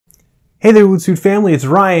Hey there, Wootsuit family, it's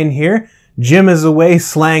Ryan here. Jim is away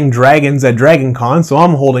slaying dragons at DragonCon, so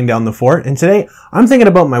I'm holding down the fort, and today I'm thinking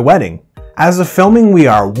about my wedding. As of filming, we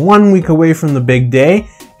are 1 week away from the big day,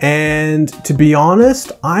 and to be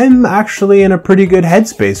honest, I'm actually in a pretty good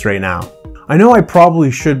headspace right now. I know I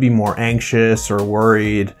probably should be more anxious or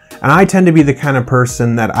worried, and I tend to be the kind of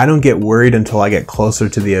person that I don't get worried until I get closer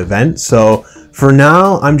to the event, so for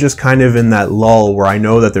now, I'm just kind of in that lull where I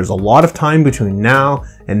know that there's a lot of time between now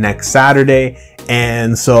and next Saturday,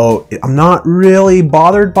 and so I'm not really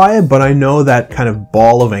bothered by it, but I know that kind of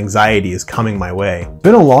ball of anxiety is coming my way. It's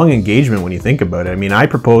been a long engagement when you think about it. I mean, I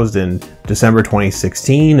proposed in December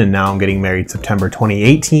 2016, and now I'm getting married September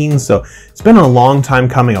 2018, so it's been a long time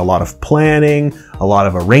coming. A lot of planning, a lot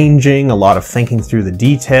of arranging, a lot of thinking through the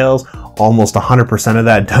details, almost 100% of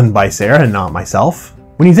that done by Sarah and not myself.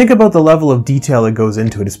 When you think about the level of detail that goes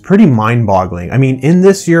into it, it's pretty mind-boggling. I mean, in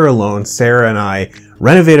this year alone, Sarah and I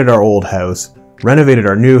renovated our old house, renovated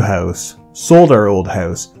our new house, sold our old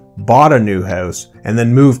house, bought a new house, and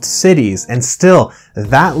then moved cities, and still,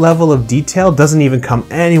 that level of detail doesn't even come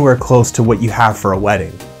anywhere close to what you have for a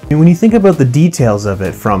wedding. I mean, when you think about the details of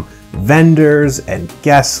it, from vendors and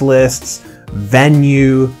guest lists,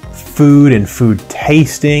 venue, food and food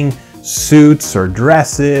tasting, suits or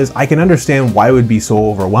dresses, I can understand why it would be so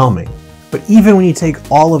overwhelming. But even when you take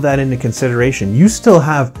all of that into consideration, you still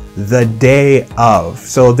have the day of.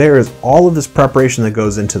 So there is all of this preparation that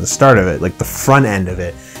goes into the start of it, like the front end of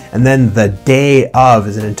it. And then the day of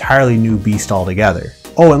is an entirely new beast altogether.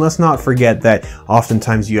 Oh, and let's not forget that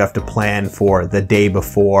oftentimes you have to plan for the day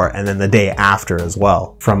before and then the day after as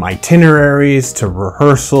well. From itineraries to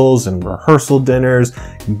rehearsals and rehearsal dinners,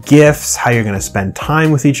 gifts, how you're going to spend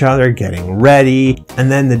time with each other, getting ready.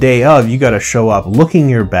 And then the day of, you got to show up looking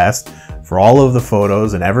your best for all of the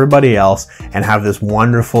photos and everybody else and have this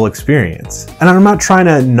wonderful experience. And I'm not trying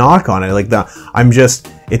to knock on it,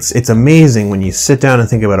 it's amazing when you sit down and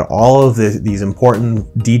think about all of these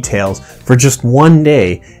important details for just one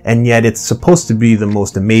day, and yet it's supposed to be the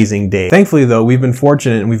most amazing day. Thankfully though, we've been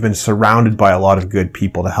fortunate and we've been surrounded by a lot of good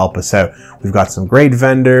people to help us out. We've got some great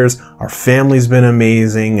vendors, our family's been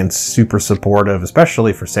amazing and super supportive,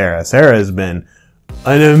 especially for Sarah. Sarah has been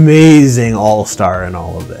an amazing all-star in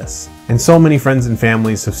all of this. And so many friends and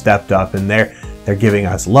families have stepped up, and they're giving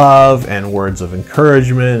us love and words of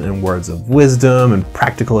encouragement and words of wisdom and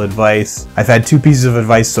practical advice. I've had 2 pieces of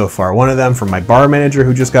advice so far. One of them from my bar manager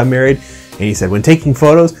who just got married, and he said, when taking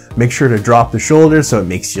photos, make sure to drop the shoulders so it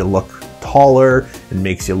makes you look taller and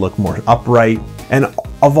makes you look more upright. And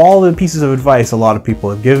of all the pieces of advice a lot of people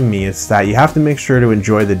have given me, it's that you have to make sure to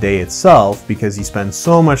enjoy the day itself, because you spend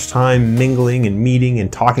so much time mingling and meeting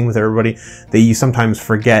and talking with everybody that you sometimes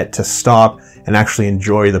forget to stop and actually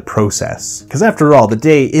enjoy the process. Because after all, the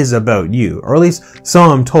day is about you, or at least so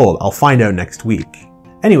I'm told. I'll find out next week.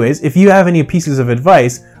 Anyways, if you have any pieces of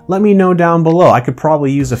advice, let me know down below. I could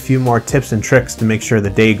probably use a few more tips and tricks to make sure the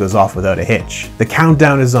day goes off without a hitch. The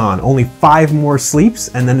countdown is on. Only 5 more sleeps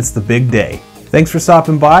and then it's the big day. Thanks for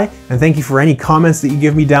stopping by, and thank you for any comments that you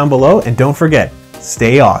give me down below, and don't forget,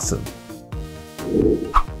 stay awesome.